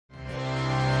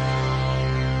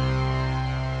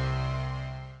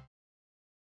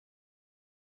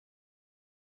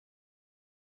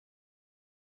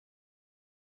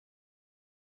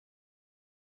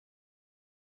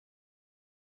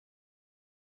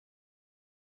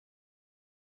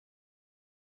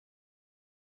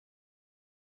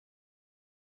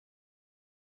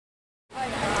And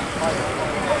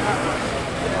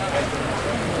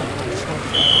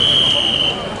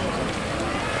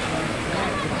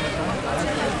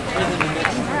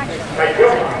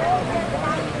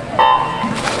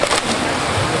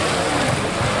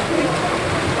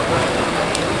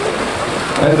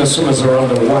the swimmers are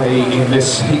underway in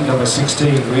this heat number 16.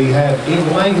 We have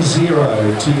in lane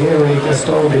 0, Thierry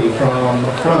Gastaldi from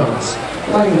France.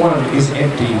 Lane 1 is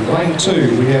empty. Lane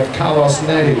 2, we have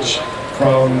Naidich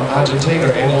from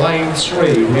Argentina. In lane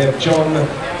 3, we have John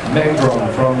Mangrum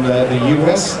from the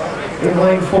US. In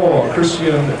lane 4,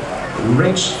 Cristian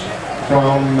Rentsch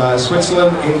from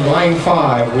Switzerland. In lane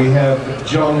 5, we have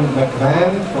John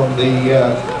McVann from the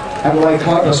Adelaide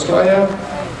Club, Australia.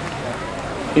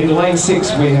 In lane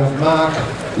 6, we have Marc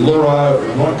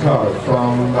Lora-Runco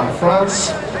from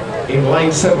France. In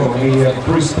lane 7, we have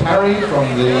Bruce Parry from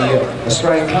the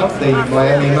Australian Cup, the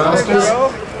Miami Masters.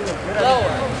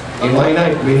 In lane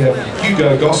 8, we have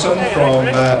Hugo Goossen from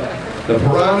the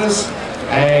Piranhas.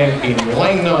 And in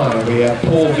lane 9, we have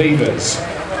Paul Vivers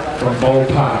from Bold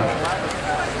Park.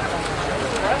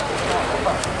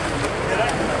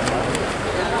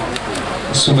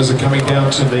 The swimmers are coming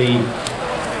down to the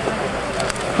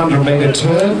 100-metre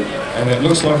turn, and it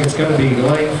looks like it's going to be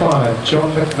lane 5,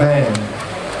 John McVann.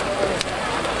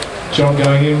 John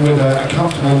going in with a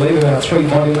comfortable lead, about 3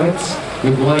 body lengths,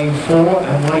 with lane 4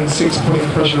 and lane 6 putting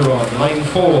pressure on. Lane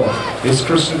 4 is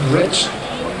Cristian Rentsch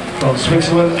from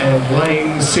Switzerland, and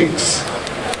lane 6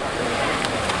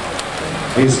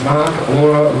 is Marc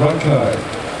Lora-Runco.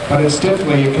 But it's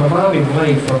definitely a commanding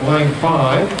lead from lane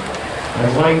 5,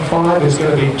 and lane 5 is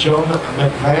going to be John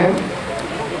McVann.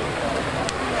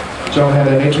 John had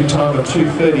an entry time of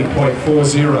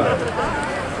 2:30.40.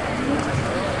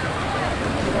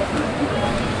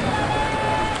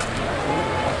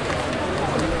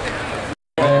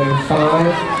 And 5,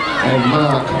 and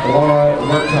Marc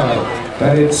Lora-Runco.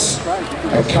 But it's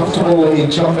a comfortable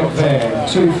lead, John McVann.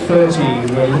 2:30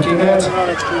 we're looking at.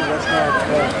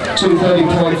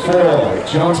 2:30.4.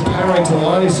 John's powering to the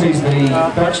line. He sees the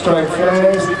backstroke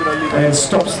flares and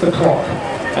stops the clock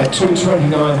at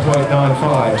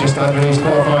 2:29.95, just under his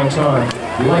qualifying time.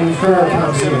 Lane 4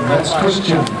 comes in, that's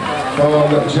Cristian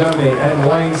from Germany, and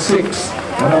lane 6,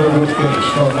 another good finish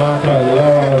from Marc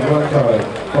Lora-Runco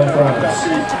from France.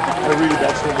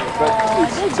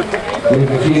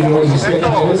 With a few noisy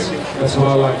spectators, that's what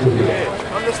I like to hear.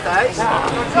 On the stage.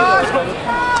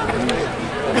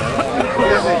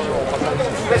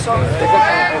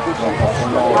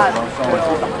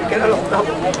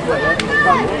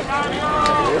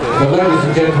 So ladies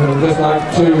and gentlemen, I'd just like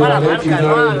to let you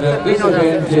know that this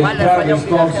event is proudly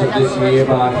sponsored this year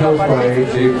by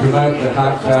Healthway to promote the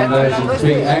Heart Foundation's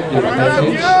Be Active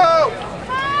message.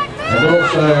 And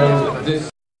also this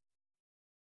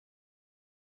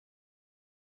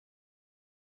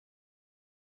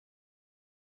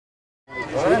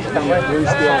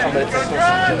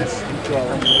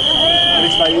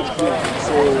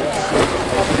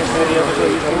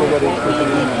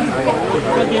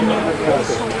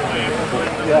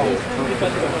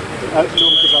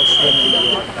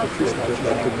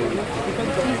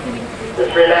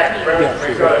Just relax,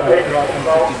 we've got a big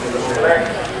involved. Relax.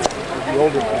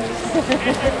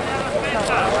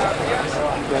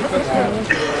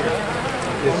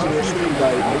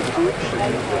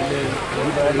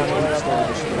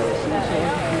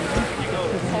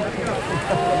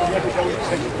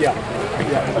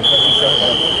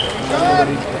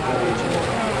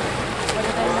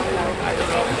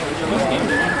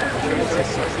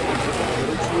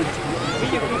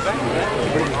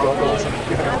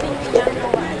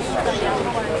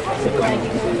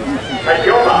 Take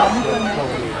your mark.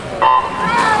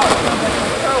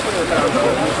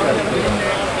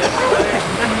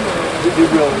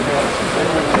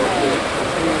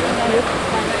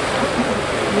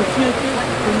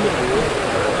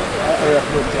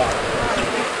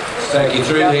 take you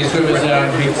through the swimmers now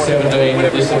in heat 17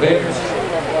 of this event.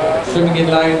 Swimming in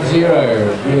lane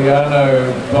 0,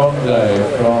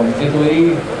 Bonadei from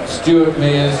Italy, Stuart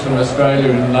Mears from Australia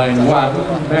in lane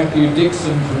 1, Matthew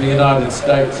Dixon from the United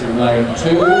States in lane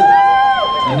 2,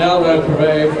 Ronaldo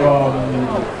Perret from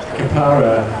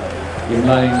Capara in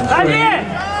lane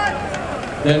 3.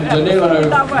 Then Danilo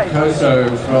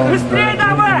Coso from the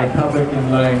Dominican Republic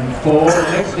in lane 4.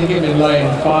 Next to him in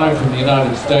lane 5 from the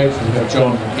United States we have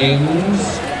John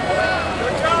Ings.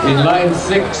 In lane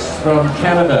 6 from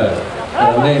Canada,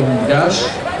 Len Gush.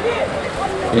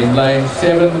 In lane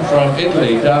 7 from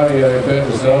Italy, Dario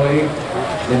Bertazzoli.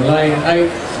 In lane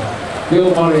 8, Bill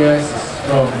Morias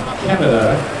from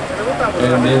Canada.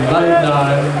 And in lane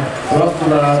 9,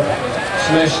 Rothla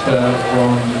Schlester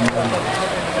from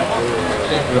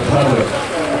Czech Republic.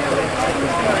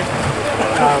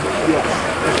 Yes,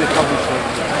 if they come this way.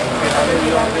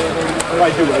 I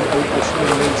do, I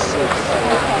still means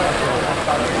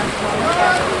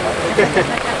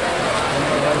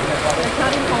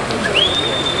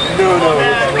no,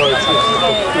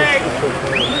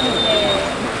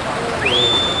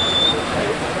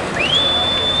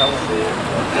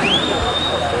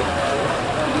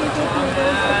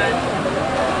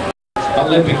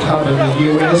 Olympic Cup in the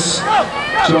US.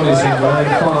 John is in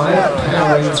lane 5,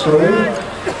 powering through.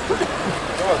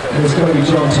 And it's going to be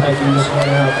John taking this one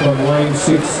out from lane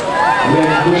 6,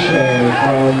 Rentsch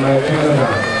from Canada.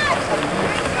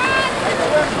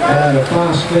 And a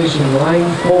fast finish in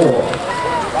lane 4,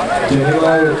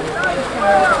 Darryl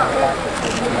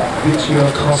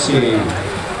Viciocosi.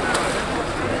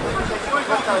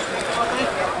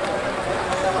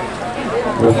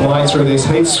 We're flying through these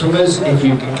heat, swimmers. If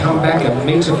you can come back a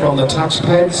metre from the touch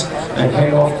pads and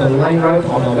hang off the lane rope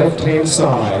on the left-hand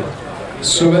side.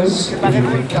 Swimmers, if you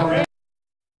can come back.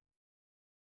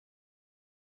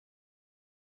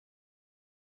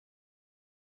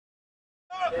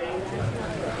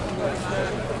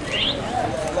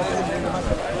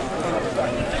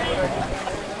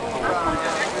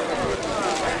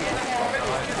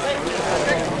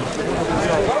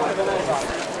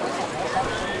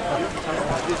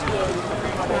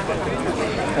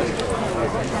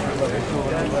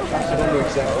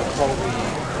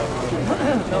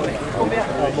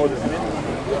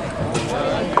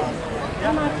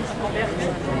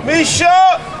 Misha!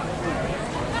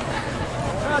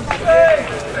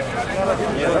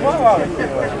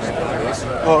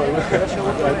 Oh,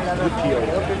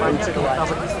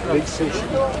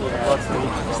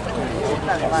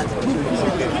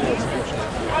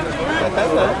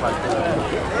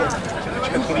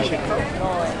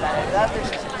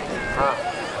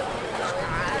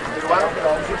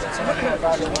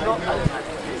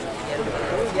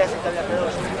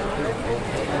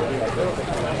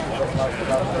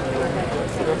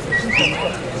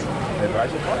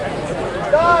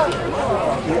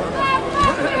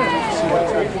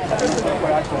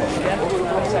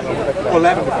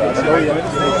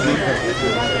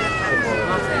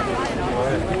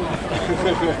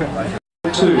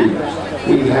 Two,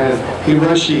 we have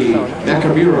Hiroshi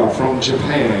Nakamura from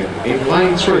Japan. In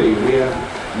lane 3, we have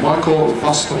Michael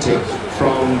Vostotic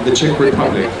from the Czech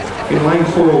Republic. In lane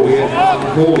 4, we have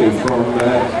Martin Hawley from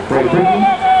Great Britain.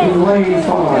 In lane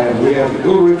 5, we have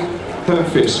Ulrich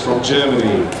Perfis from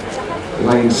Germany.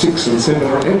 Lane 6 and 7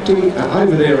 are empty, and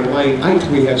over there in lane 8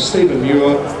 we have Stephen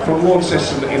Muir from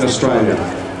Launceston in Australia.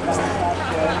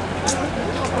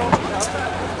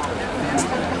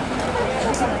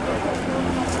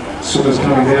 Swimmers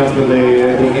coming down for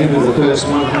the end of the first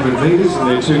 100 metres in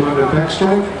their 200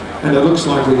 backstroke, and it looks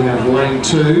like we have lane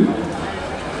 2.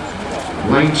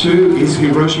 Lane 2 is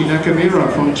Hiroshi Nakamura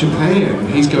from Japan.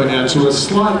 He's going out to a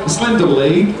slender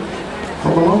lead.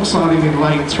 From alongside him in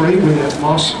lane 3 we have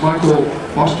Michael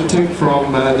Vostotic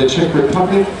from the Czech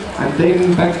Republic, and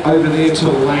then back over there to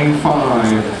lane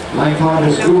 5. Lane 5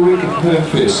 is Ulrich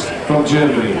Perfis from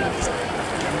Germany.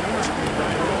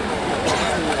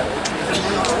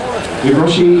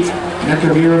 Hiroshi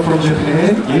Nakamura from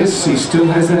Japan, yes, he still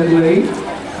has that lead.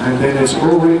 And then it's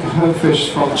Ulrich Perfis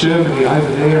from Germany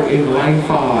over there in lane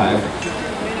 5.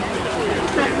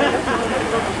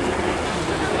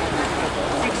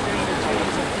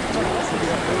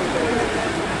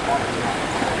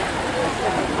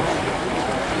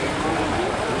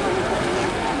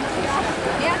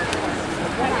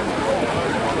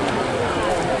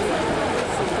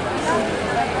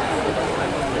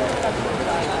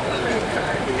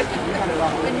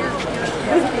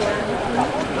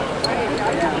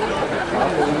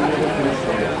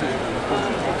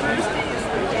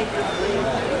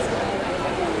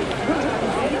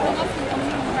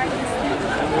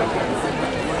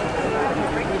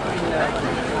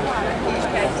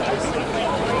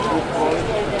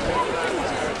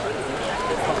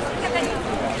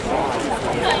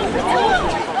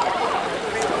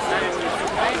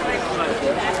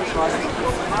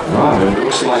 Right, it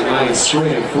looks like lanes 3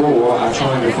 and 4 are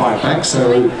trying to fight back,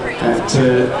 so at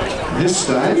this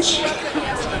stage,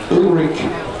 Ulrich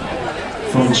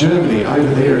from Germany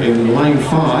over there in lane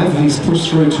 5, he's pushed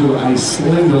through to a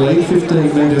slender lead,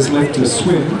 15 metres left to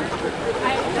swim.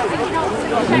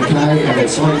 Okay, and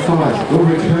it's lane 5,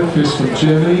 Ulrich Perfis from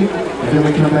Germany, and then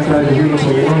we come back over here to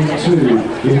lane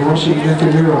 2, Hiroshi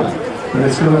Nakamura. But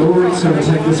it's got Ulrich's going to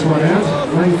take this one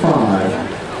out, lane 5.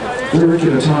 Ulrich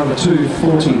at a time of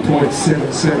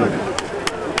 2:40.77.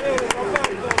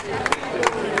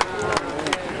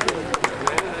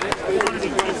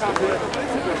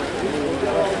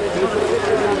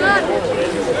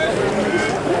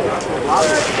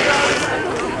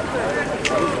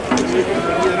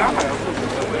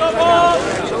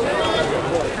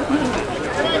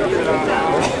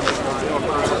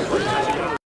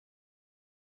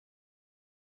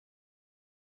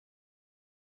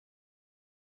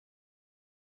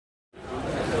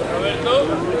 See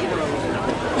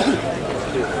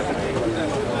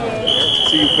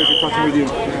you, pleasure talking with you.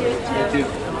 Thank you.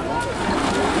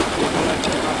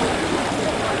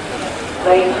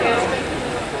 Thank you.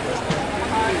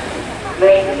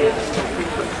 Thank you.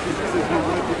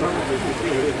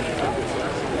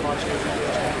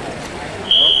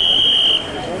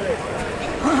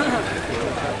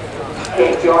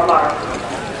 Take your mark.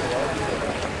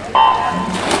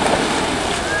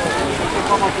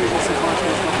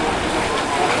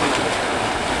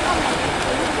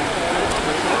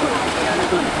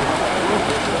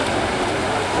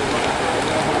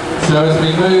 So as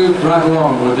we move right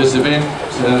along with this event,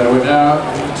 we're now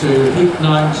to Heat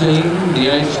 19, the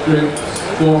age group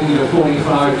 40 to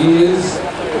 45 years,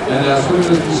 and our swimmers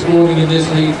this morning in this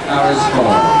heat are as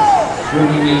follows.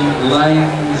 Swimming in lane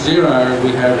 0,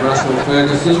 we have Russell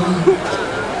Ferguson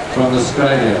from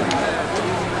Australia.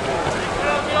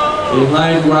 In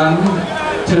lane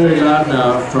 1, Terry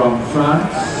Lardner from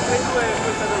France.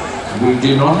 We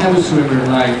do not have a swimmer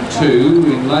in lane 2.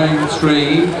 In lane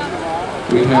 3,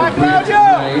 we have Brent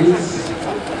Hayes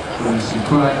from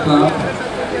Seahorses-AUS Club.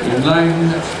 In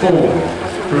lane 4,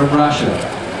 from Russia,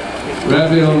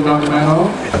 Ravil Rogmanov.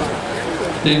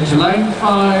 Then to lane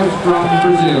 5 from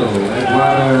Brazil,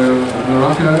 Eduardo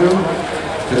Morocco.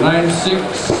 To lane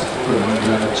 6 from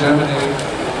Germany,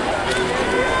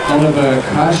 Oliver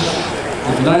Kush.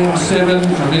 And lane 7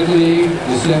 from Italy,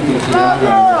 Giuseppe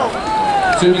Tiago.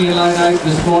 Swimming in lane 8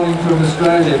 this morning from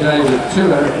Australia, David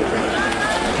Tour.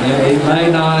 And in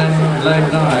lane 9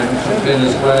 from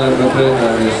Venezuela, Roberto.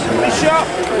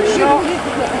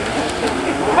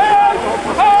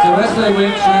 So as they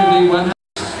went through the 100,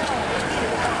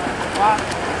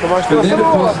 and then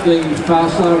across the far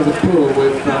side of the pool,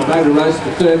 we've made a race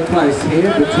for 3rd place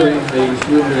here between the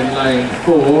swimmer in lane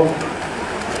 4,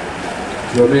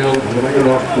 Ramil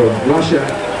Zamagarov from Russia,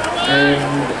 and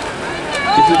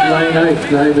this is lane 8,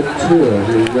 David Tour,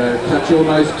 who touch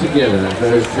almost together.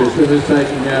 Those two swimmers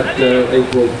taking out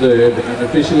equal 3rd, and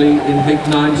officially in heat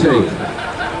 19.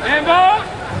 Stand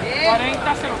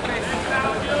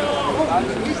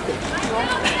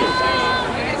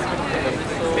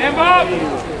up!